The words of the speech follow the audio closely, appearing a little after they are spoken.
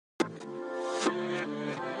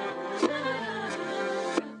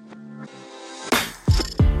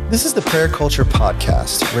This is the Prayer Culture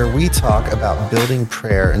Podcast, where we talk about building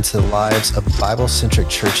prayer into the lives of Bible-centric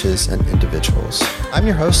churches and individuals. I'm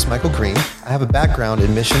your host, Michael Green. I have a background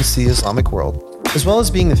in missions to the Islamic world, as well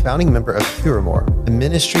as being the founding member of Turamore, a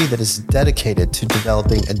ministry that is dedicated to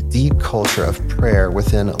developing a deep culture of prayer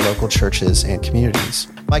within local churches and communities.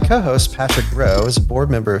 My co-host, Patrick Rowe, is a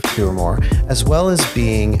board member of Turamore, as well as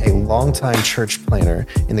being a longtime church planner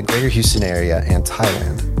in the greater Houston area and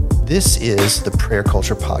Thailand. This is the Prayer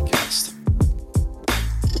Culture Podcast.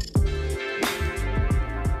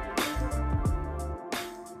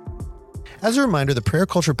 As a reminder, the Prayer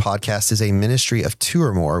Culture Podcast is a ministry of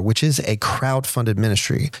Turamore, which is a crowd-funded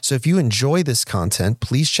ministry. So if you enjoy this content,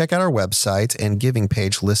 please check out our website and giving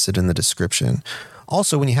page listed in the description.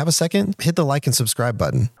 Also, when you have a second, hit the like and subscribe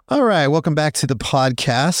button. All right, welcome back to the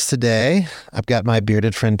podcast today. I've got my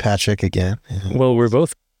bearded friend Patrick again. Well, we're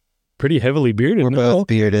both pretty heavily bearded. We're both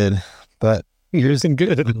bearded, but yours and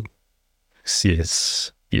good.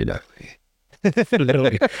 Yes, you know.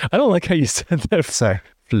 I don't like how you said that. sorry.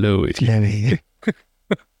 Flowy.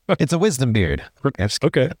 It's a wisdom beard.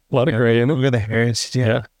 Okay, a lot of gray in it. Look at the hairs.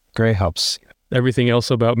 Yeah. Gray helps. Everything else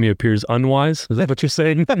about me appears unwise. Is that what you're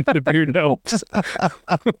saying? The beard helps.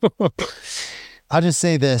 I'll just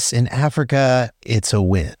say this. In Africa, it's a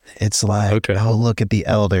win. It's like, oh, look at the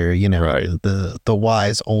elder, right. the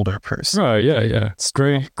wise older person. Right, yeah. It's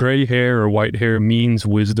gray hair or white hair means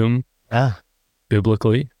wisdom,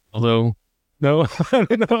 biblically. Although, no, I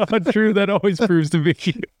don't know how true that always proves to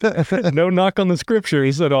be. No knock on the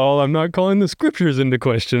scriptures at all. I'm not calling the scriptures into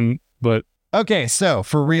question, but... Okay, so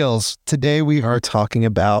for reals, today we are talking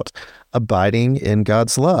about abiding in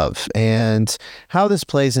God's love and how this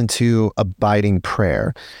plays into abiding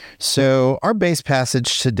prayer. So our base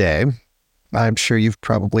passage today, I'm sure you've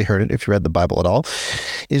probably heard it if you read the Bible at all,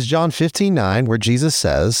 is John 15:9, where Jesus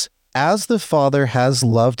says, "As the Father has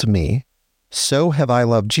loved me, so have I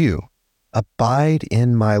loved you. Abide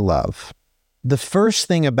in my love." The first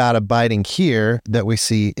thing about abiding here that we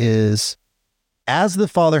see is, as the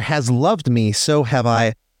Father has loved me, so have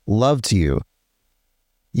I loved you.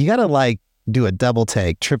 You got to do a double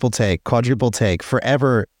take, triple take, quadruple take,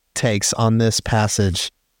 forever takes on this passage,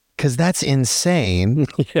 because that's insane.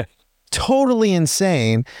 Yeah. Totally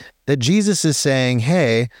insane that Jesus is saying,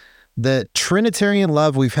 hey, the Trinitarian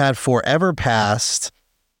love we've had forever past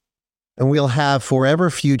and we'll have forever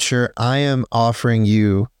future, I am offering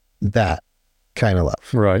you that kind of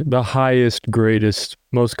love. Right. The highest, greatest,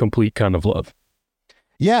 most complete kind of love.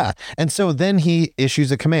 Yeah. And so then he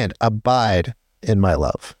issues a command, abide in my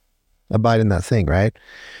love. Abide in that thing, right?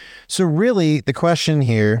 So really the question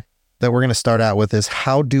here that we're going to start out with is,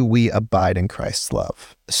 how do we abide in Christ's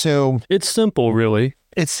love? So it's simple, really.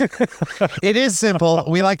 It is simple.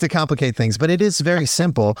 We like to complicate things, but it is very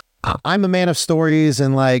simple. I'm a man of stories,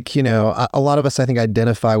 and a lot of us, I think,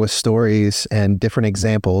 identify with stories and different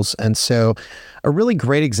examples. And so a really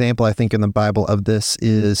great example, I think, in the Bible of this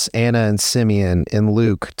is Anna and Simeon in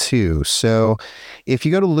Luke 2. So if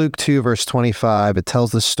you go to Luke 2, verse 25, it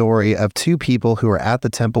tells the story of two people who are at the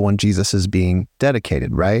temple when Jesus is being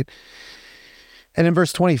dedicated, right? And in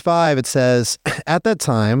verse 25, it says, "At that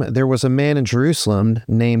time, there was a man in Jerusalem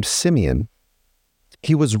named Simeon.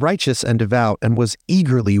 He was righteous and devout and was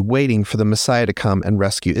eagerly waiting for the Messiah to come and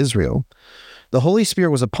rescue Israel. The Holy Spirit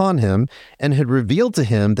was upon him and had revealed to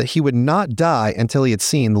him that he would not die until he had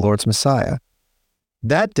seen the Lord's Messiah.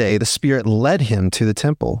 That day, the Spirit led him to the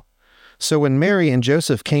temple. So when Mary and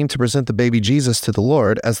Joseph came to present the baby Jesus to the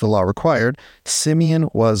Lord, as the law required, Simeon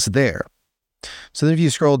was there." So then if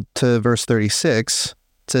you scroll to verse 36,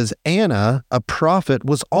 it says, "Anna, a prophet,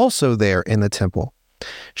 was also there in the temple.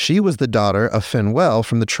 She was the daughter of Phanuel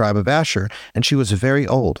from the tribe of Asher, and she was very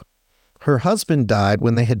old. Her husband died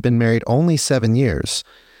when they had been married only 7 years.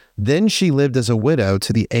 Then she lived as a widow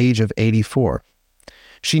to the age of 84.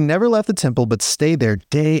 She never left the temple, but stayed there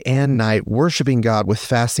day and night, worshiping God with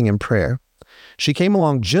fasting and prayer. She came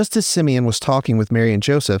along just as Simeon was talking with Mary and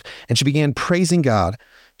Joseph, and she began praising God.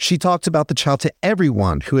 She talked about the child to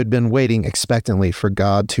everyone who had been waiting expectantly for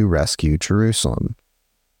God to rescue Jerusalem."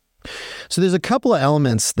 So there's a couple of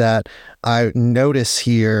elements that I notice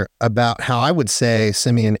here about how I would say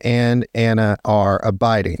Simeon and Anna are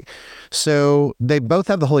abiding. So they both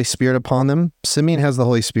have the Holy Spirit upon them. Simeon has the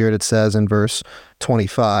Holy Spirit, it says in verse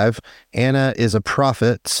 25. Anna is a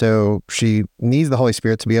prophet, so she needs the Holy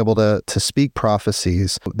Spirit to be able to speak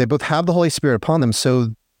prophecies. They both have the Holy Spirit upon them, so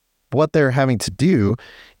what they're having to do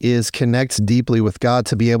is connect deeply with God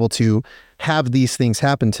to be able to have these things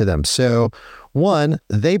happen to them. So one,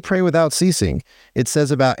 they pray without ceasing. It says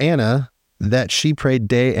about Anna that she prayed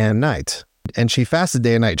day and night, and she fasted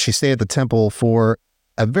day and night. She stayed at the temple for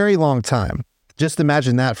a very long time. Just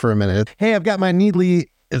imagine that for a minute. Hey, I've got my neatly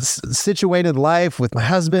situated life with my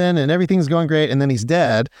husband and everything's going great. And then he's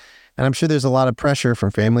dead. And I'm sure there's a lot of pressure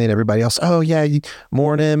from family and everybody else. Oh yeah, you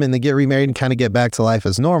mourn him and they get remarried and kind of get back to life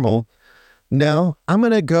as normal. No, I'm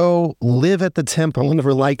going to go live at the temple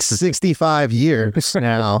for like 65 years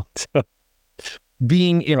now,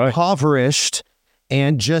 being impoverished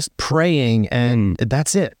and just praying. And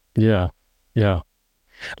that's it. Yeah. Yeah.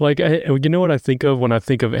 Like, you know what I think of when I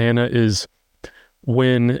think of Anna is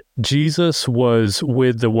when Jesus was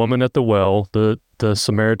with the woman at the well, the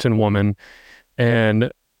Samaritan woman,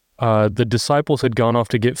 and the disciples had gone off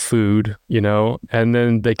to get food, and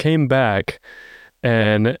then they came back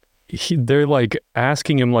and they're like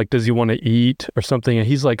asking him, like, does he want to eat or something? And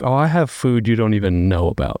he's like, oh, I have food you don't even know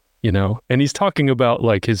about, and he's talking about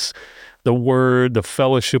like the word, the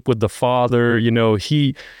fellowship with the Father,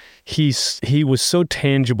 he was so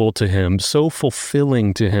tangible to him, so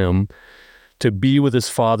fulfilling to him to be with his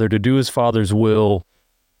Father, to do his Father's will,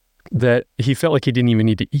 that he felt like he didn't even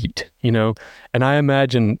need to eat, And I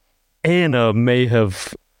imagine Anna may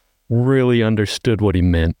have really understood what he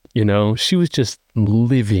meant, She was just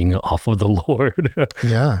living off of the Lord.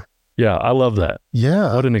 Yeah. Yeah, I love that.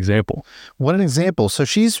 Yeah. What an example. What an example. So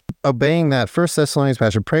she's obeying that 1 Thessalonians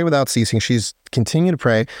passage, pray without ceasing. She's continuing to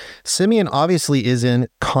pray. Simeon obviously is in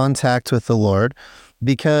contact with the Lord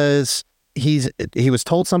because he was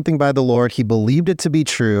told something by the Lord. He believed it to be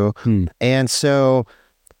true. And so,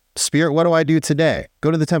 Spirit, what do I do today? Go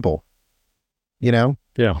to the temple, Yeah.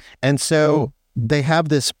 And so they have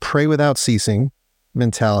this pray without ceasing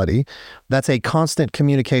mentality. That's a constant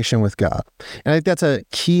communication with God. And I think that's a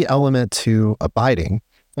key element to abiding.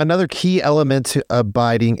 Another key element to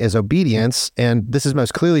abiding is obedience. And this is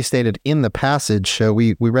most clearly stated in the passage. So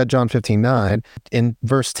we read John 15:9. In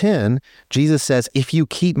verse 10, Jesus says, if you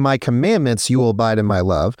keep my commandments, you will abide in my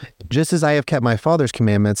love, just as I have kept my Father's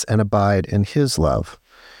commandments and abide in his love.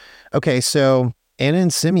 Okay, so Anna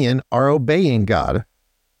and Simeon are obeying God,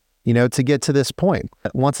 to get to this point.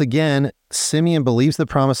 Once again, Simeon believes the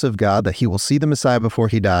promise of God that he will see the Messiah before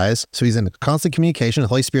he dies. So he's in constant communication. The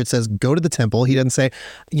Holy Spirit says, go to the temple. He doesn't say,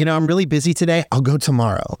 I'm really busy today. I'll go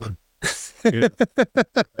tomorrow.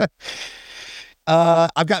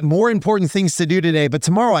 I've got more important things to do today, but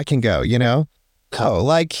tomorrow I can go, Oh,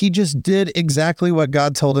 like he just did exactly what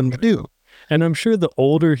God told him to do. And I'm sure the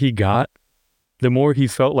older he got, the more he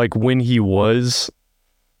felt like when he was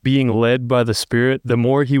being led by the Spirit, the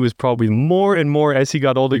more he was probably more and more as he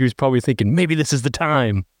got older, he was probably thinking, maybe this is the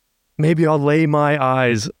time. Maybe I'll lay my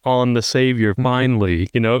eyes on the Savior finally.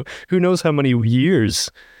 Who knows how many years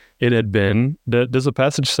it had been. Does the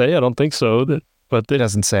passage say? I don't think so. But it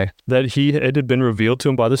doesn't say. That it had been revealed to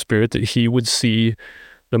him by the Spirit that he would see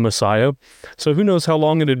the Messiah. So who knows how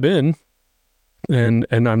long it had been. And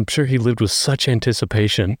I'm sure he lived with such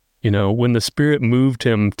anticipation. When the Spirit moved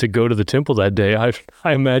him to go to the temple that day,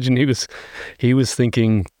 I imagine he was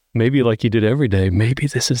thinking, maybe like he did every day, maybe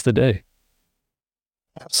this is the day.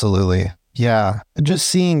 Absolutely. Yeah. Just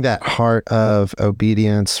seeing that heart of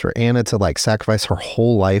obedience for Anna to like sacrifice her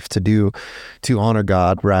whole life to honor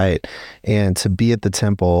God, right? And to be at the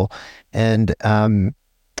temple. And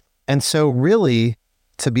so really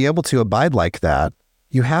to be able to abide like that,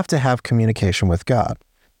 you have to have communication with God.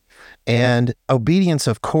 And obedience,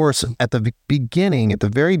 of course, at the beginning, at the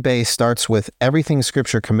very base, starts with everything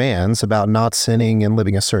Scripture commands about not sinning and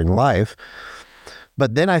living a certain life.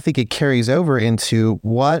 But then I think it carries over into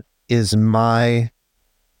what is my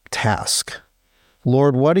task?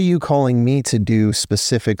 Lord, what are you calling me to do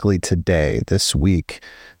specifically today, this week,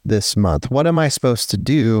 this month? What am I supposed to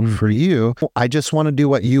do for you? I just want to do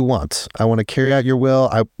what you want. I want to carry out your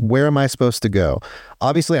will. Where am I supposed to go?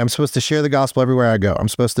 Obviously, I'm supposed to share the gospel everywhere I go. I'm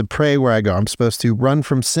supposed to pray where I go. I'm supposed to run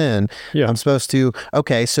from sin. Yeah. I'm supposed to,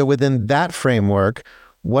 okay, so within that framework,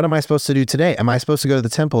 what am I supposed to do today? Am I supposed to go to the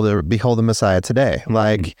temple to behold the Messiah today?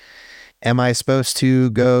 Like, am I supposed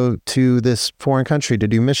to go to this foreign country to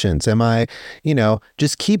do missions? Am I,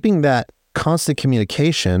 just keeping that constant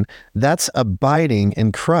communication, that's abiding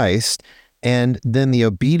in Christ. And then the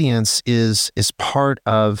obedience is part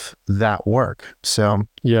of that work. So,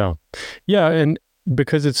 yeah. And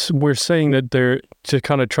because we're saying that to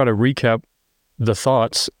kind of try to recap the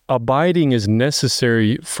thoughts, abiding is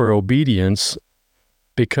necessary for obedience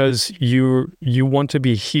because you want to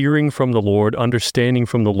be hearing from the Lord, understanding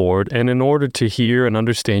from the Lord. And in order to hear and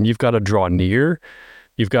understand, you've got to draw near.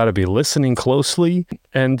 You've got to be listening closely.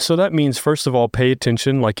 And so that means, first of all, pay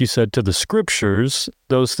attention, like you said, to the Scriptures,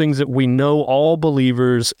 those things that we know all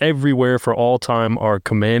believers everywhere for all time are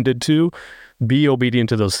commanded to. Be obedient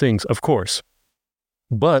to those things, of course.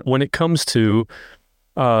 But when it comes to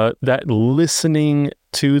that listening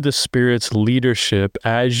to the Spirit's leadership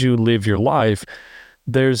as you live your life,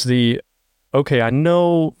 there's okay, I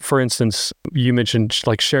know, for instance, you mentioned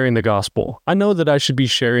like sharing the gospel. I know that I should be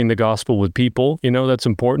sharing the gospel with people. That's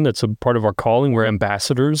important. That's a part of our calling. We're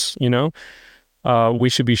ambassadors, we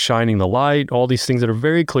should be shining the light, all these things that are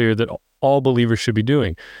very clear that all believers should be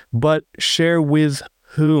doing. But share with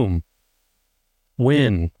whom,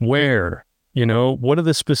 when, where, what are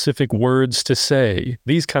the specific words to say?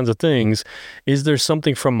 These kinds of things. Is there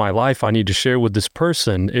something from my life I need to share with this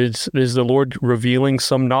person? Is the Lord revealing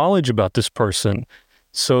some knowledge about this person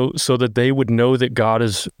so that they would know that God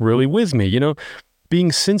is really with me?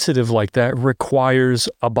 Being sensitive like that requires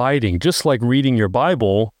abiding. Just like reading your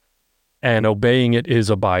Bible and obeying it is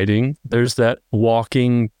abiding. There's that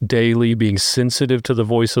walking daily, being sensitive to the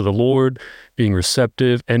voice of the Lord, being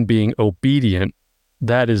receptive, and being obedient.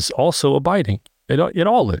 That is also abiding. It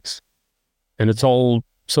all is. And it's all,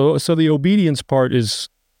 so the obedience part is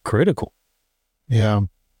critical. Yeah.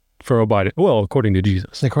 For abiding. Well, according to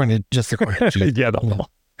Jesus. According to Jesus. Yeah, the law.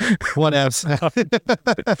 What else?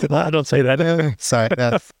 I don't say that. Sorry.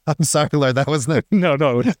 I'm sorry, Lord. That was no.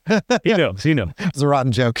 No. He knows. It was a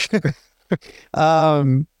rotten joke.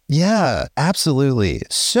 Yeah, absolutely.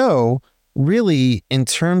 So really, in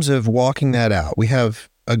terms of walking that out, we have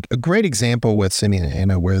a great example with Simeon and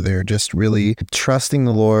Anna where they're just really trusting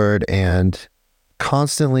the Lord and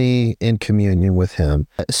constantly in communion with him.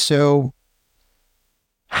 So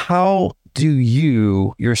how do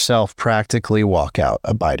you yourself practically walk out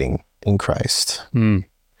abiding in Christ?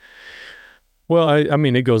 Well, I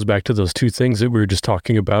mean, it goes back to those two things that we were just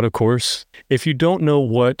talking about, of course. If you don't know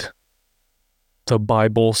what the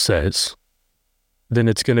Bible says, then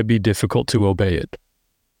it's going to be difficult to obey it.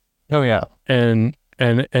 Oh, yeah. And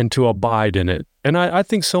to abide in it. And I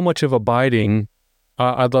think so much of abiding,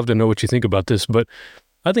 I'd love to know what you think about this, but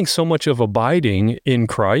I think so much of abiding in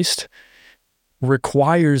Christ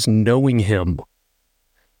requires knowing him.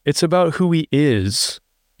 It's about who he is.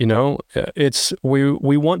 It's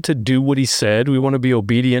we want to do what he said. We want to be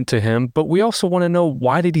obedient to him, but we also want to know,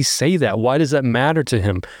 why did he say that? Why does that matter to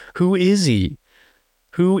him? Who is he?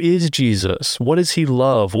 Who is Jesus? What does he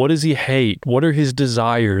love? What does he hate? What are his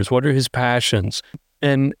desires? What are his passions?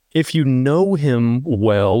 And if you know him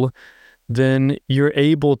well, then you're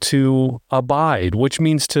able to abide, which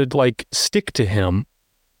means to stick to him,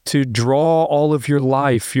 to draw all of your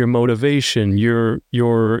life, your motivation,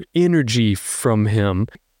 your energy from him.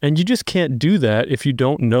 And you just can't do that if you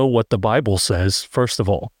don't know what the Bible says, first of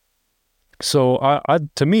all. So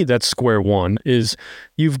to me, that's square one, is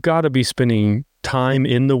you've got to be spending time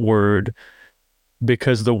in the Word,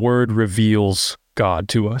 because the Word reveals God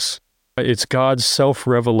to us. It's God's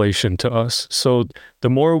self-revelation to us. So the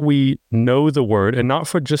more we know the Word, and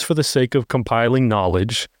not just for the sake of compiling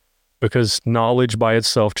knowledge, because knowledge by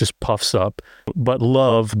itself just puffs up, but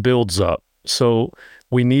love builds up. So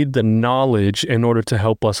we need the knowledge in order to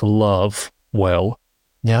help us love well.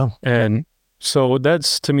 Yeah. And so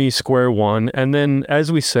that's, to me, square one. And then,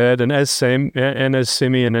 as we said, and as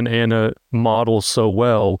Simeon and Anna model so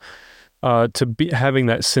well, to be having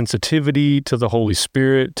that sensitivity to the Holy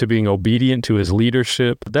Spirit, to being obedient to his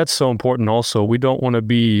leadership, that's so important also. We don't want to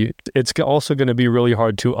be, it's also going to be really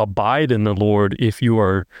hard to abide in the Lord if you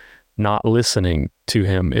are not listening to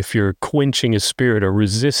him, if you're quenching his spirit or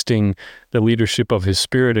resisting the leadership of his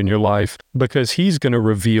spirit in your life, because he's going to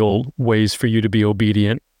reveal ways for you to be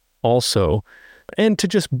obedient also. And to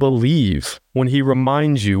just believe when he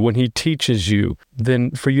reminds you, when he teaches you,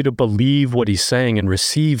 then for you to believe what he's saying and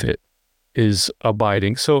receive it is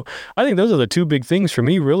abiding. So I think those are the two big things for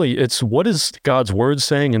me, really. It's what is God's word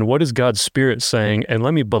saying and what is God's spirit saying, and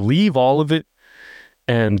let me believe all of it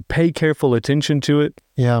and pay careful attention to it.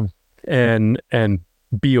 Yeah. And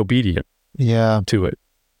be obedient. Yeah. To it.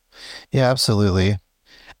 Yeah, absolutely.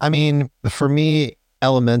 I mean, for me,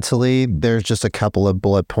 elementally, there's just a couple of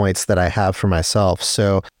bullet points that I have for myself.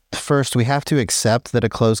 So first, we have to accept that a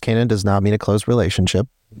closed canon does not mean a closed relationship.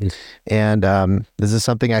 And this is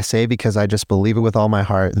something I say because I just believe it with all my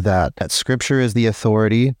heart that Scripture is the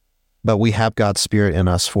authority, but we have God's Spirit in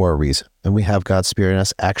us for a reason. And we have God's Spirit in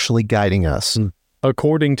us actually guiding us.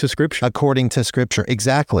 According to Scripture. According to Scripture,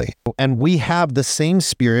 exactly. And we have the same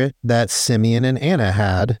Spirit that Simeon and Anna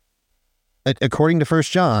had. According to 1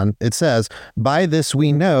 John, it says, "By this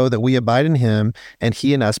we know that we abide in him and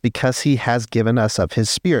he in us, because he has given us of his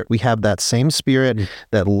Spirit." We have that same Spirit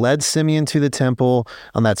that led Simeon to the temple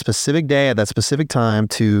on that specific day at that specific time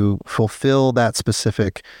to fulfill that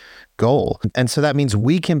specific goal. And so that means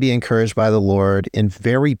we can be encouraged by the Lord in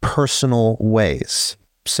very personal ways.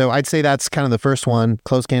 So I'd say that's kind of the first one.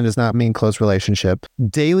 Close can does not mean close relationship.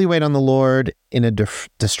 Daily wait on the Lord in a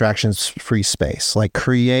distractions-free space. Like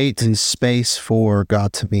create space for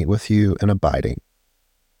God to meet with you and abiding.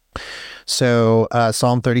 So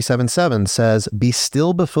Psalm 37:7 says, "Be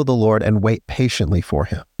still before the Lord and wait patiently for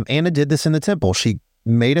him." Anna did this in the temple. She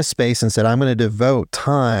made a space and said, I'm going to devote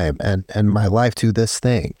time and my life to this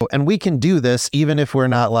thing. And we can do this even if we're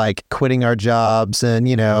not like quitting our jobs and,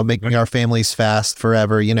 making our families fast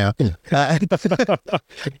forever,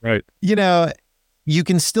 Right. You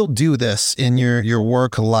can still do this in your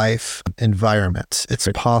work life environment. It's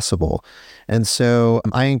possible. And so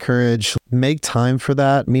I encourage, make time for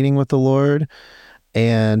that meeting with the Lord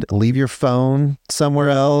and leave your phone somewhere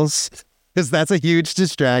else because that's a huge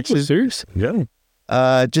distraction. Oh, seriously? Yeah.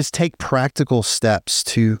 Just take practical steps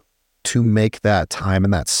to make that time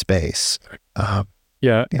and that space.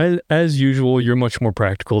 As usual, you're much more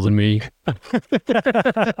practical than me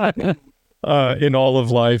in all of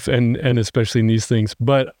life and especially in these things.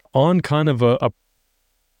 But on kind of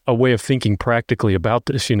a way of thinking practically about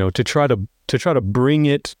this, to try to bring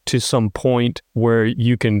it to some point where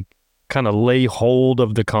you can kind of lay hold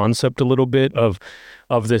of the concept a little bit of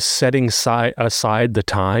this setting aside the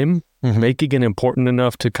time. Mm-hmm. Making it important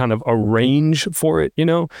enough to kind of arrange for it,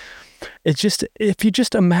 It's just, if you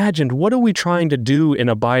just imagined, what are we trying to do in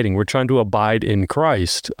abiding? We're trying to abide in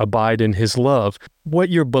Christ, abide in his love. What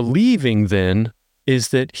you're believing then is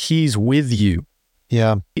that he's with you.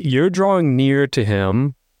 Yeah. You're drawing near to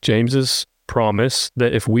him, James's promise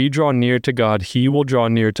that if we draw near to God, he will draw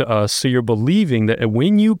near to us. So you're believing that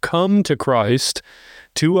when you come to Christ,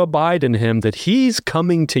 to abide in him, that he's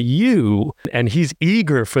coming to you and he's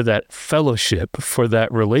eager for that fellowship, for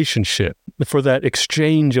that relationship, for that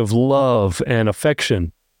exchange of love and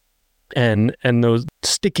affection and those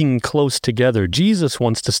sticking close together. Jesus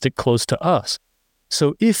wants to stick close to us.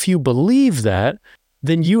 So if you believe that,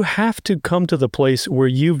 then you have to come to the place where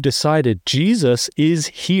you've decided Jesus is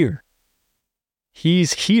here.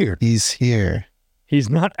 He's here. He's here. He's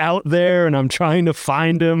not out there and I'm trying to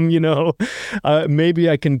find him, maybe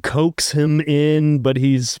I can coax him in, but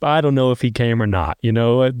I don't know if he came or not,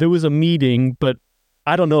 there was a meeting, but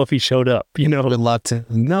I don't know if he showed up, Reluctant.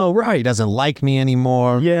 No, right. He doesn't like me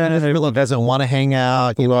anymore. Yeah. He doesn't want to hang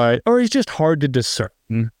out. Right. Or he's just hard to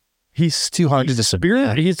discern. He's too hard to discern.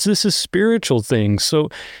 This is spiritual thing. So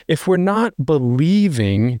if we're not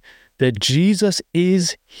believing that Jesus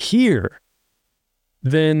is here,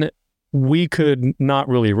 then we could not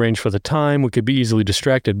really arrange for the time. We could be easily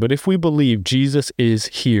distracted. But if we believe Jesus is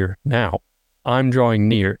here now, I'm drawing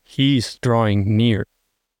near, he's drawing near,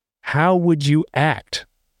 how would you act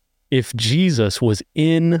if Jesus was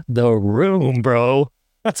in the room, bro?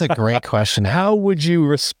 That's a great question. How would you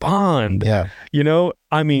respond? Yeah.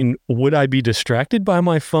 Would I be distracted by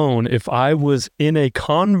my phone if I was in a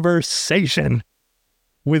conversation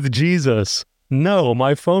with Jesus? No,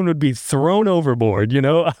 my phone would be thrown overboard,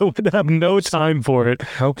 I would have no time for it. I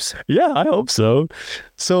hope so. Yeah, I hope so.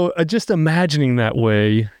 So just imagining that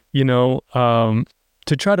way,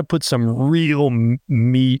 to try to put some real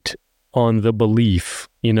meat on the belief,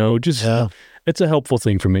 it's a helpful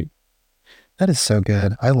thing for me. That is so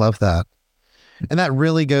good. I love that. And that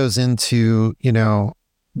really goes into,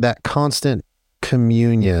 that constant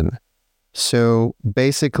communion. So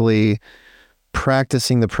basically,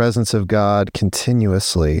 practicing the presence of God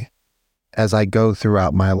continuously as I go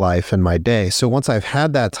throughout my life and my day. So once I've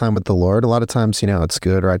had that time with the Lord, a lot of times, it's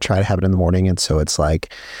good, or I try to have it in the morning. And so it's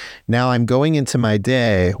like, now I'm going into my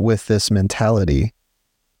day with this mentality.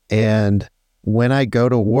 And when I go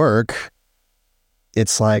to work,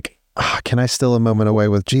 it's like, can I steal a moment away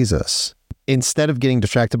with Jesus? Instead of getting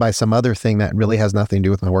distracted by some other thing that really has nothing to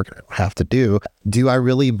do with my work and I don't have to do I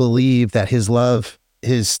really believe that his love,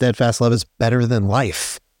 his steadfast love, is better than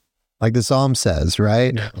life? Like the Psalm says,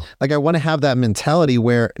 right? No. Like I want to have that mentality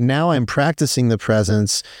where now I'm practicing the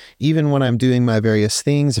presence, even when I'm doing my various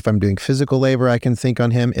things. If I'm doing physical labor, I can think on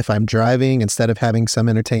him. If I'm driving, instead of having some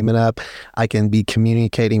entertainment up, I can be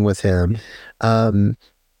communicating with him. And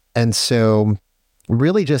so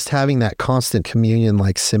really just having that constant communion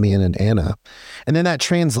like Simeon and Anna. And then that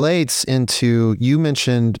translates into, you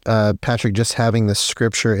mentioned, Patrick, just having the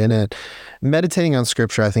scripture in it. Meditating on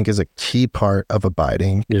scripture, I think, is a key part of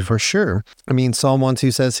abiding, for sure. Psalm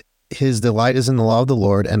 1:2 says, his delight is in the law of the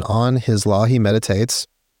Lord, and on his law he meditates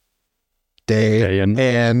day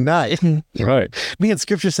and night. Right.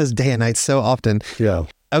 Scripture says day and night so often. Yeah.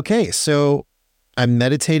 Okay, so I'm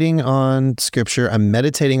meditating on scripture. I'm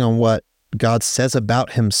meditating on what God says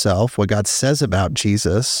about himself, what God says about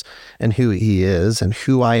Jesus and who he is and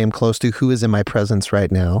who I am close to, who is in my presence right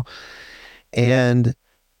now. And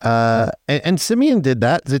And Simeon did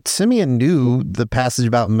that. Simeon knew the passage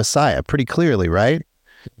about Messiah pretty clearly, right?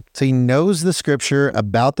 So he knows the scripture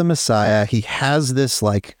about the Messiah. He has this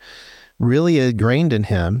like really ingrained in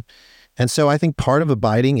him. And so I think part of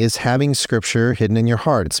abiding is having scripture hidden in your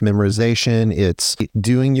heart. It's memorization. It's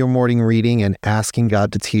doing your morning reading and asking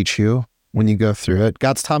God to teach you when you go through it.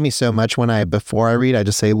 God's taught me so much before I read, I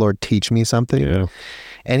just say, Lord, teach me something. Yeah.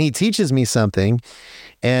 And he teaches me something,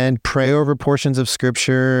 and pray over portions of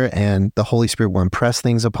scripture, and the Holy Spirit will impress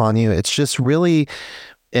things upon you. It's just really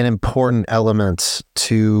an important element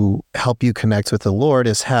to help you connect with the Lord,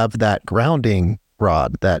 is have that grounding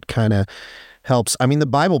rod that kind of helps. I mean, the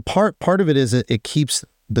Bible part of it is it keeps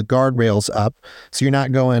the guardrails up. So you're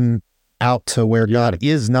not going out to where God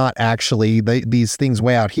is not actually these things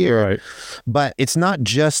way out here, Right. But it's not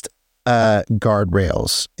just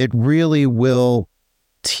guardrails. It really will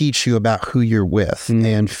teach you about who you're with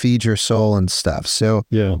and feed your soul and stuff. So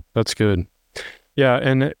yeah, that's good. Yeah,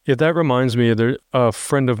 and that reminds me of a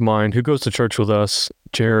friend of mine who goes to church with us,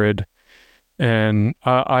 Jared, and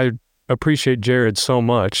I appreciate Jared so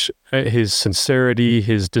much. His sincerity,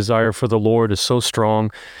 his desire for the Lord is so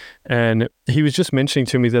strong. And he was just mentioning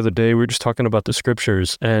to me the other day, we were just talking about the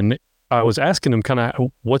scriptures, and I was asking him kind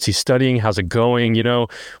of what's he studying, how's it going,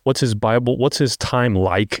 what's his Bible, what's his time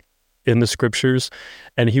like in the scriptures.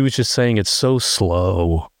 And he was just saying it's so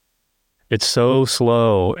slow. It's so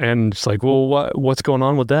slow. And it's like, well, what's going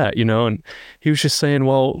on with that? And he was just saying,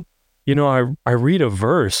 well, I read a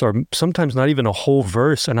verse, or sometimes not even a whole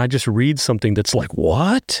verse, and I just read something that's like,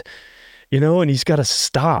 what? And he's got to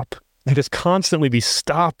stop and just constantly be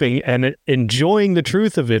stopping and enjoying the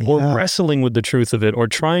truth of it, or wrestling with the truth of it, or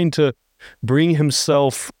trying to bring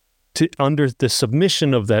himself to under the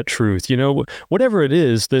submission of that truth. Whatever it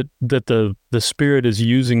is that the Spirit is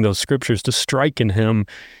using those scriptures to strike in him,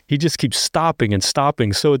 he just keeps stopping and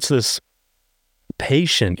stopping. So it's this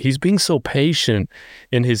patient. He's being so patient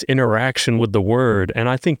in his interaction with the Word, and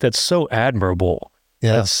I think that's so admirable.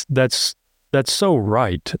 Yeah. That's so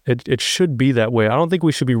right. It should be that way. I don't think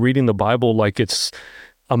we should be reading the Bible like it's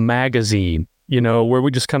a magazine, where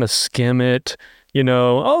we just kind of skim it,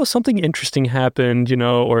 oh, something interesting happened,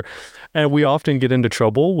 and we often get into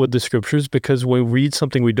trouble with the scriptures because when we read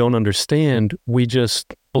something we don't understand, we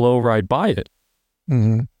just blow right by it.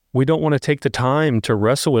 Mm-hmm. We don't want to take the time to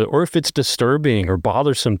wrestle with it, or if it's disturbing or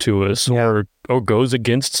bothersome to us, or goes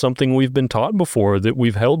against something we've been taught before that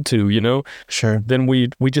we've held to, Sure. then we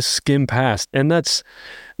just skim past. And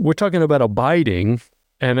we're talking about abiding.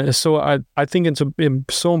 And so I think it's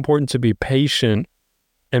so important to be patient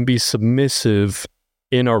and be submissive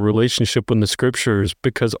in our relationship with the scriptures,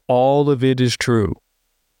 because all of it is true.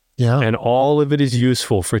 Yeah. And all of it is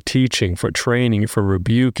useful for teaching, for training, for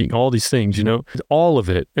rebuking, all these things, all of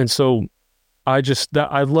it. And so I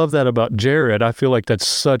love that about Jared. I feel like that's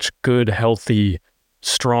such good, healthy,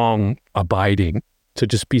 strong abiding, to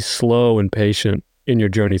just be slow and patient in your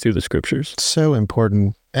journey through the scriptures. So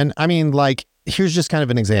important. And I mean, like, here's just kind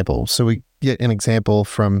of an example. So we get an example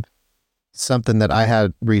from something that I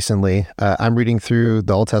had recently. I'm reading through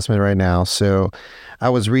the Old Testament right now. So I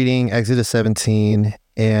was reading Exodus 17,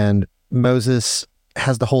 and Moses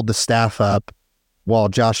has to hold the staff up while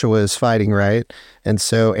Joshua is fighting, right? And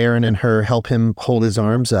so Aaron and Hur help him hold his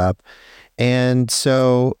arms up. And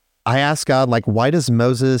so I asked God, like, why does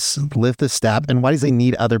Moses lift the staff, and why does he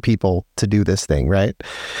need other people to do this thing, right?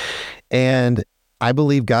 And I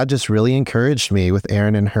believe God just really encouraged me with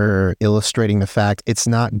Aaron and Hur, illustrating the fact it's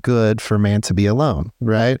not good for man to be alone,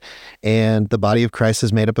 right? And the body of Christ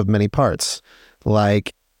is made up of many parts.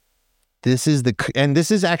 Like, this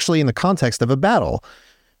is actually in the context of a battle.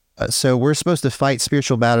 So we're supposed to fight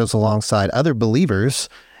spiritual battles alongside other believers.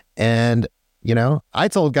 And, I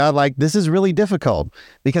told God, like, this is really difficult,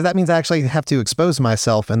 because that means I actually have to expose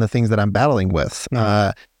myself and the things that I'm battling with.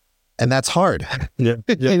 And that's hard. Yeah.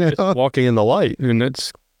 It's walking in the light, and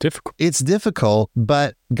it's difficult. It's difficult,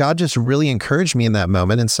 but God just really encouraged me in that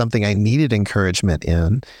moment, and something I needed encouragement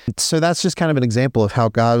in. So that's just kind of an example of how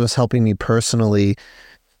God was helping me personally,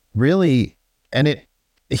 really. And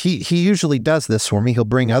he usually does this for me. He'll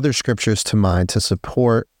bring other scriptures to mind to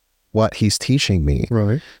support what he's teaching me.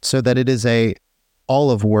 Right. So that it is the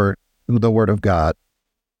word of God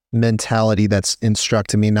mentality that's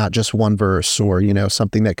instructing me, not just one verse or,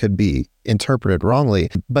 something that could be interpreted wrongly,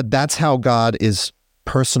 but that's how God is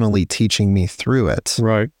personally teaching me through it.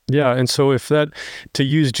 Right. Yeah. And so to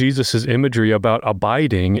use Jesus's imagery about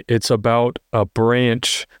abiding, it's about a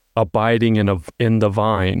branch abiding in the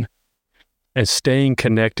vine and staying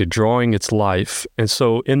connected, drawing its life. And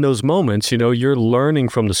so in those moments, you're learning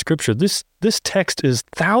from the scripture. This text is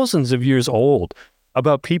thousands of years old.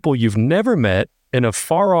 about people you've never met in a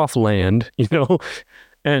far off land,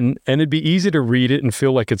 and it'd be easy to read it and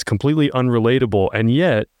feel like it's completely unrelatable. And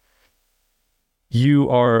yet you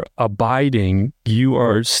are abiding, you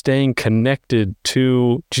are staying connected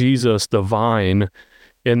to Jesus, the vine,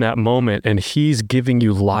 in that moment. And he's giving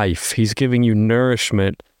you life. He's giving you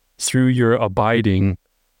nourishment through your abiding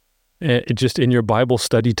just in your Bible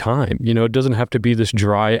study time. It doesn't have to be this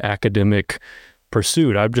dry academic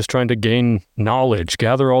pursuit. I'm just trying to gain knowledge,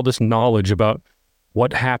 gather all this knowledge about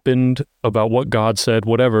what happened, about what God said,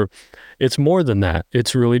 whatever. It's more than that.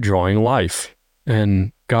 It's really drawing life.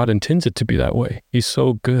 And God intends it to be that way. He's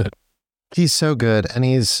so good. He's so good. And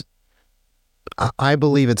I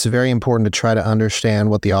believe it's very important to try to understand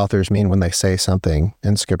what the authors mean when they say something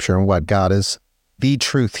in Scripture and what God is, the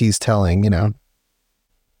truth he's telling,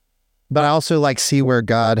 But I also see where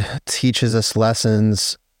God teaches us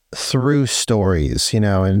lessons through stories,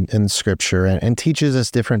 in Scripture, and teaches us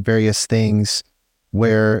different various things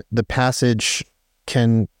where the passage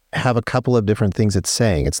can have a couple of different things it's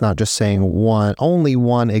saying. It's not just saying only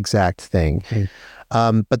one exact thing.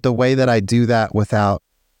 But the way that I do that without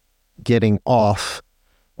getting off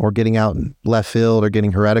or getting out in left field or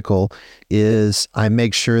getting heretical is I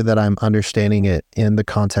make sure that I'm understanding it in the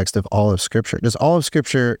context of all of Scripture. Does all of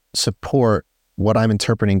Scripture support what I'm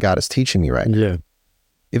interpreting God is teaching me right now? Yeah.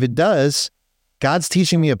 If it does, God's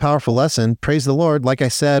teaching me a powerful lesson. Praise the Lord. Like I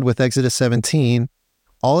said with Exodus 17,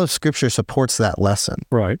 all of Scripture supports that lesson.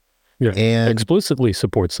 Right. Yeah. And explicitly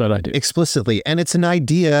supports that idea. Explicitly. And it's an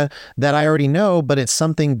idea that I already know, but it's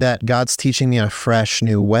something that God's teaching me in a fresh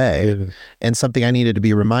new way, and something I needed to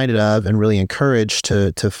be reminded of and really encouraged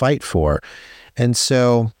to fight for. And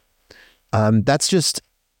so that's just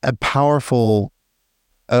a powerful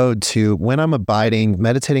ode to when I'm abiding,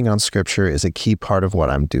 meditating on Scripture is a key part of what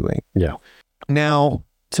I'm doing. Yeah. Now,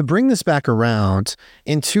 to bring this back around,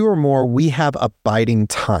 in 2 or more, we have abiding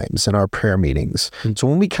times in our prayer meetings. So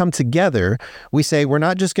when we come together, we say we're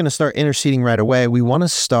not just going to start interceding right away. We want to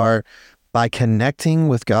start by connecting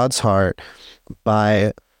with God's heart,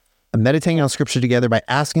 by meditating on Scripture together, by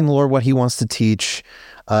asking the Lord what he wants to teach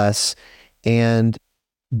us, and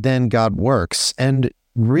then God works. And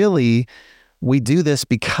really, we do this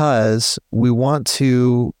because we want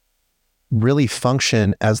to really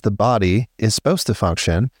function as the body is supposed to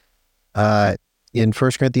function in 1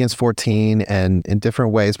 Corinthians 14 and in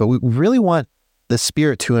different ways. But we really want the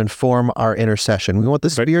Spirit to inform our intercession. We want the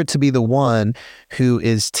Spirit to be the one who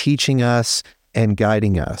is teaching us and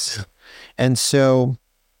guiding us. Yeah. And so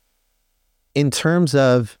in terms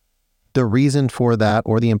of the reason for that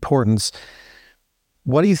or the importance,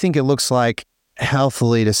 what do you think it looks like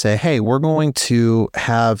healthily to say, hey, we're going to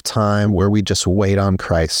have time where we just wait on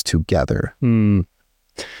Christ together?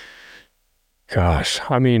 Gosh,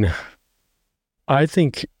 I mean, I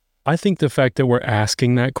think the fact that we're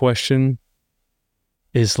asking that question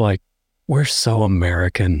is we're so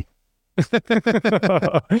American.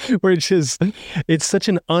 It's such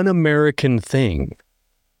an un-American thing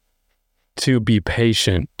to be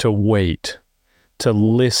patient, to wait, to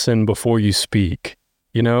listen before you speak,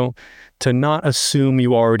 to not assume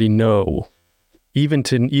you already know,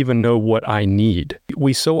 to know what I need.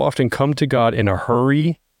 We so often come to God in a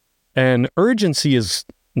hurry, and urgency is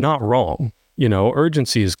not wrong.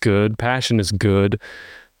 Urgency is good. Passion is good.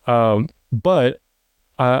 But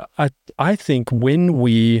I think when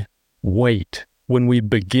we wait, when we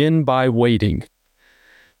begin by waiting,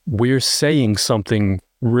 we're saying something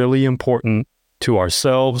really important to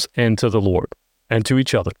ourselves and to the Lord and to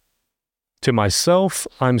each other. To myself,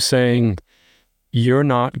 I'm saying, you're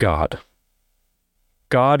not God.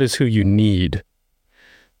 God is who you need.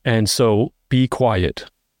 And so be quiet.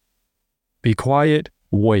 Be quiet,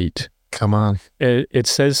 wait. Come on. It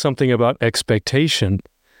says something about expectation.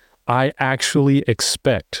 I actually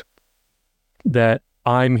expect that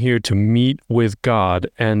I'm here to meet with God,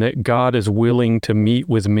 and that God is willing to meet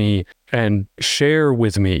with me and share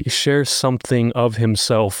with me, share something of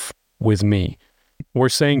himself with me. We're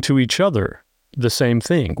saying to each other the same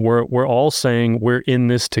thing. We're all saying we're in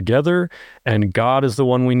this together, and God is the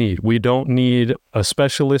one we need. We don't need a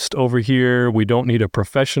specialist over here. We don't need a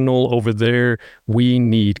professional over there. We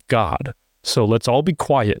need God. So let's all be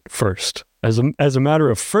quiet first. As a matter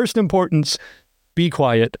of first importance, be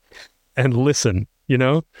quiet and listen,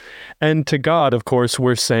 And to God, of course,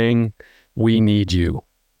 we're saying we need you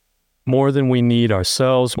more than we need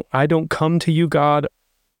ourselves. I don't come to you, God,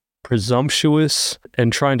 presumptuous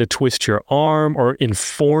and trying to twist your arm or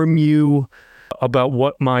inform you about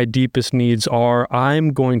what my deepest needs are.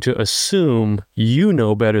 I'm going to assume you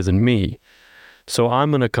know better than me. So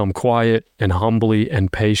I'm going to come quiet and humbly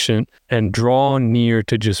and patient and draw near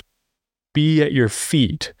to just be at your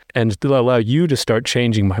feet and to allow you to start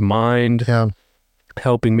changing my mind,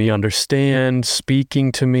 helping me understand,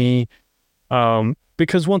 speaking to me.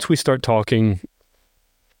 Because once we start talking,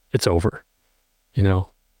 it's over,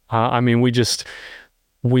 I mean,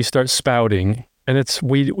 we start spouting, and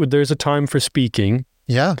there's a time for speaking.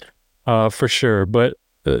 Yeah. For sure. But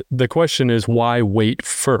the question is, why wait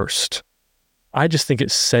first? I just think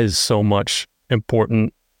it says so many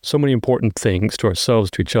important things to ourselves,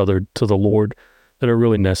 to each other, to the Lord, that are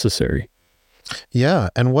really necessary. Yeah.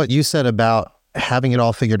 And what you said about having it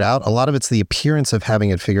all figured out, a lot of it's the appearance of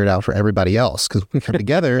having it figured out for everybody else. Because we come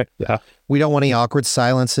together, we don't want any awkward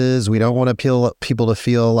silences. We don't want people to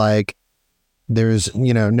feel like there's,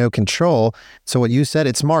 no control. So what you said,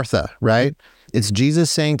 it's Martha, right? It's Jesus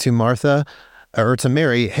saying to Martha, or to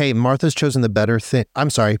Mary, hey, Martha's chosen the better thing. I'm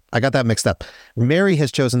sorry, I got that mixed up. Mary has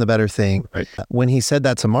chosen the better thing. Right. When he said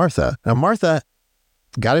that to Martha. Now, Martha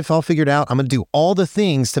got it all figured out. I'm going to do all the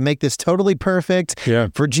things to make this totally perfect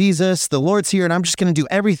for Jesus. The Lord's here, and I'm just going to do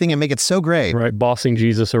everything and make it so great. Right, bossing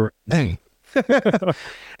Jesus around.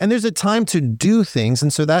 And there's a time to do things,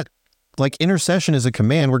 and so that, like, intercession is a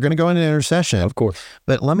command. We're going to go into intercession. Of course.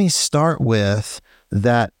 But let me start with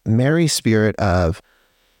that Mary spirit of,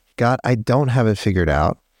 God, I don't have it figured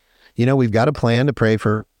out. We've got a plan to pray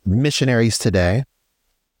for missionaries today.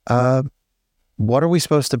 What are we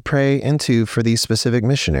supposed to pray into for these specific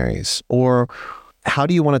missionaries? Or how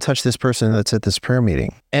do you want to touch this person that's at this prayer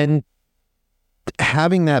meeting? And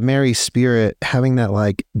having that Mary spirit, having that,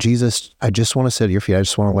 like, Jesus, I just want to sit at your feet. I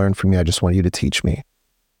just want to learn from you. I just want you to teach me.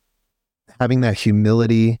 Having that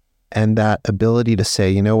humility and that ability to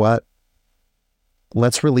say, you know what?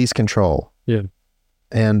 Let's release control. Yeah.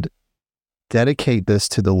 And dedicate this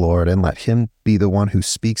to the Lord and let him be the one who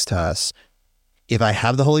speaks to us. If I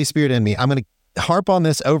have the Holy Spirit in me, I'm going to harp on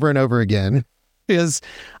this over and over again, because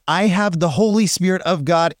I have the Holy Spirit of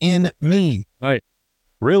God in me. Right.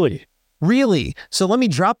 Really? So let me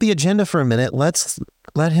drop the agenda for a minute. Let's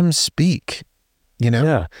let him speak,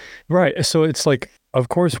 Yeah. Right. So it's like, of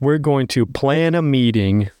course, we're going to plan a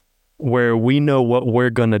meeting where we know what we're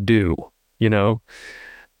going to do,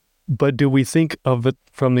 But do we think of it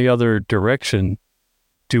from the other direction?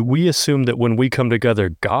 Do we assume that when we come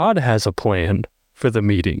together, God has a plan for the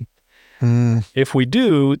meeting? If we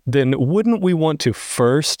do, then wouldn't we want to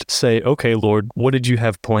first say, okay, Lord, what did you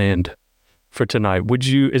have planned for tonight?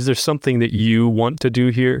 Is there something that you want to do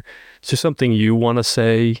here? Is there something you want to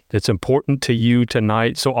say that's important to you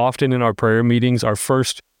tonight? So often in our prayer meetings,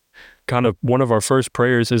 one of our first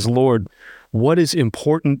prayers is, Lord, what is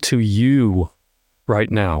important to you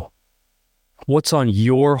right now? What's on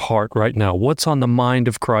your heart right now? What's on the mind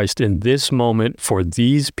of Christ in this moment for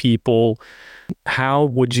these people? How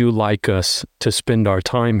would you like us to spend our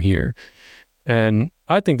time here? And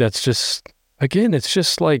I think that's just, again, it's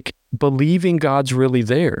just like believing God's really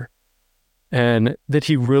there and that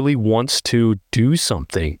he really wants to do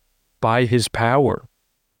something by his power.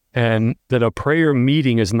 And that a prayer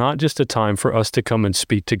meeting is not just a time for us to come and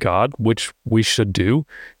speak to God, which we should do.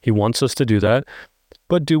 He wants us to do that.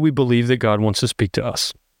 But do we believe that God wants to speak to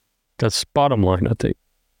us? That's bottom line, I think.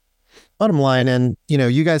 Bottom line, and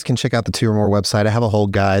you guys can check out the Two or More website. I have a whole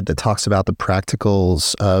guide that talks about the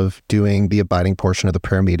practicals of doing the abiding portion of the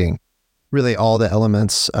prayer meeting. Really all the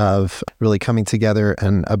elements of really coming together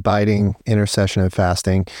and abiding, intercession, and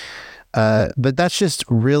fasting. But that's just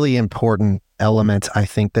really important element, I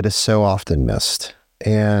think, that is so often missed.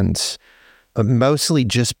 And mostly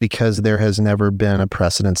just because there has never been a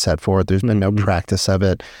precedent set for it. There's been no practice of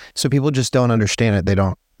it. So people just don't understand it.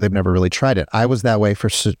 They've never really tried it. I was that way for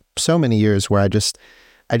so many years where I just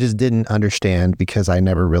didn't understand because I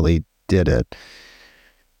never really did it.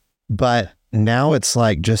 But now it's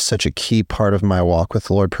like just such a key part of my walk with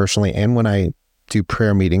the Lord personally. And when I do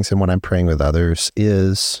prayer meetings and when I'm praying with others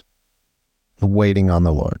is waiting on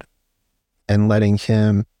the Lord and letting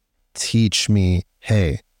him teach me,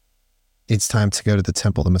 hey, it's time to go to the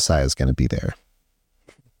temple. The Messiah is going to be there.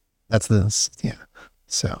 That's this. Yeah.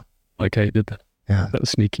 So. Like I did that. Yeah. That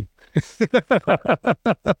was sneaky.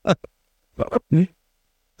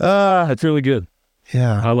 It's really good.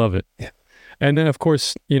 Yeah. I love it. Yeah. And then of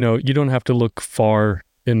course, you don't have to look far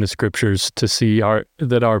in the scriptures to see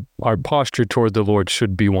that our posture toward the Lord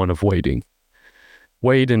should be one of waiting.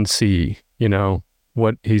 Wait and see,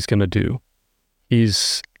 what he's going to do.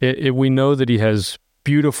 We know that he has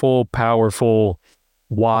beautiful, powerful,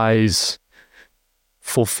 wise,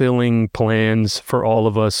 fulfilling plans for all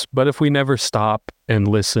of us. But if we never stop and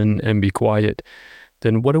listen and be quiet,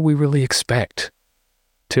 then what do we really expect?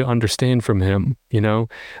 to understand from him, you know?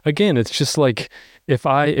 Again, it's just like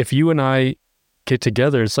if you and I get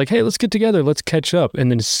together, it's like, hey, let's get together, let's catch up. And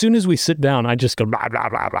then as soon as we sit down, I just go blah, blah,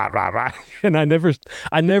 blah, blah, blah, blah. And I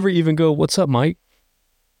never even go, what's up, Mike?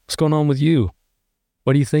 What's going on with you?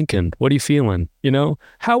 What are you thinking? What are you feeling? You know,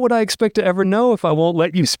 how would I expect to ever know if I won't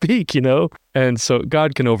let you speak, you know? And so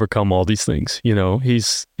God can overcome all these things. You know,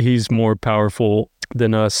 he's more powerful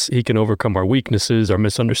than us. He can overcome our weaknesses, our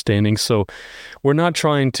misunderstandings. So we're not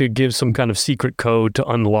trying to give some kind of secret code to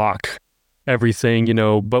unlock everything, you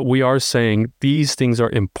know, but we are saying these things are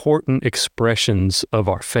important expressions of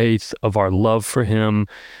our faith, of our love for him.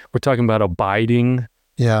 We're talking about abiding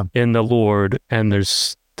in the Lord, and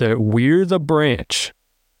we're the branch.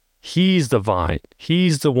 He's the vine.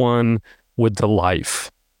 He's the one with the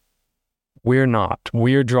life. We're not.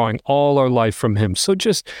 We're drawing all our life from him. So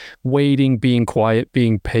just waiting, being quiet,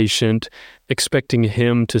 being patient, expecting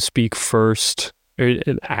him to speak first,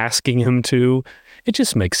 asking him to, it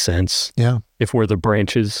just makes sense. Yeah. If we're the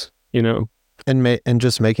branches, you know. And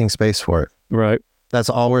just making space for it. Right. That's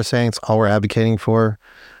all we're saying. It's all we're advocating for.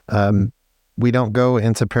 We don't go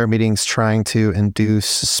into prayer meetings trying to induce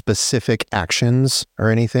specific actions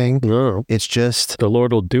or anything. No. It's just the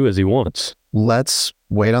Lord will do as he wants. Let's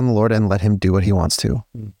wait on the Lord and let him do what he wants to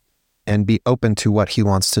and be open to what he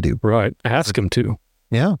wants to do. Right. Ask him to.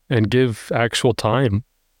 Yeah. And give actual time.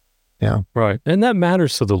 Yeah. Right. And that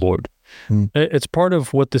matters to the Lord. It's part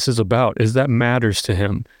of what this is about, is that matters to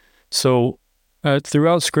him. So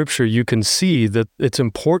throughout Scripture, you can see that it's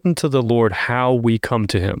important to the Lord how we come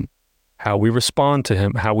to him, how we respond to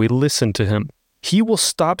him, how we listen to him. He will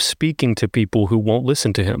stop speaking to people who won't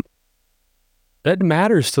listen to him. That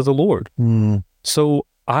matters to the Lord. So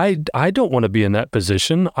I don't want to be in that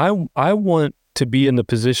position. I want to be in the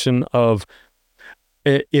position of,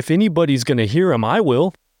 if anybody's going to hear him, I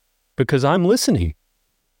will, because I'm listening.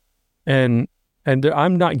 And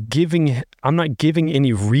I'm not giving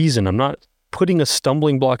any reason. I'm not putting a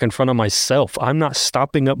stumbling block in front of myself. I'm not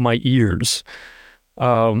stopping up my ears.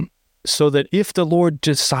 So that if the Lord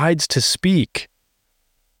decides to speak,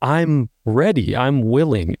 I'm ready, I'm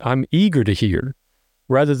willing, I'm eager to hear,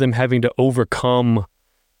 rather than having to overcome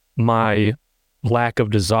my lack of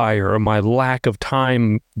desire or my lack of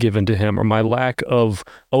time given to him or my lack of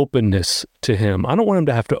openness to him. I don't want him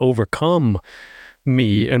to have to overcome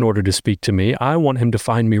me in order to speak to me. I want him to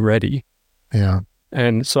find me ready. Yeah.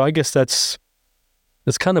 And so I guess that's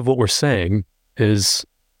kind of what we're saying, is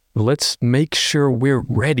let's make sure we're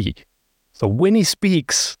ready. So when he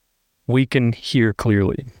speaks, we can hear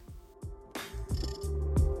clearly.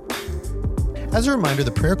 As a reminder,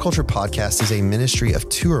 the Prayer Culture Podcast is a ministry of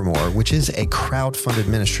two or more, which is a crowd-funded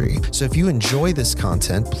ministry. So if you enjoy this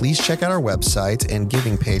content, please check out our website and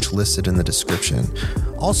giving page listed in the description.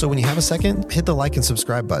 Also, when you have a second, hit the like and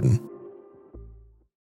subscribe button.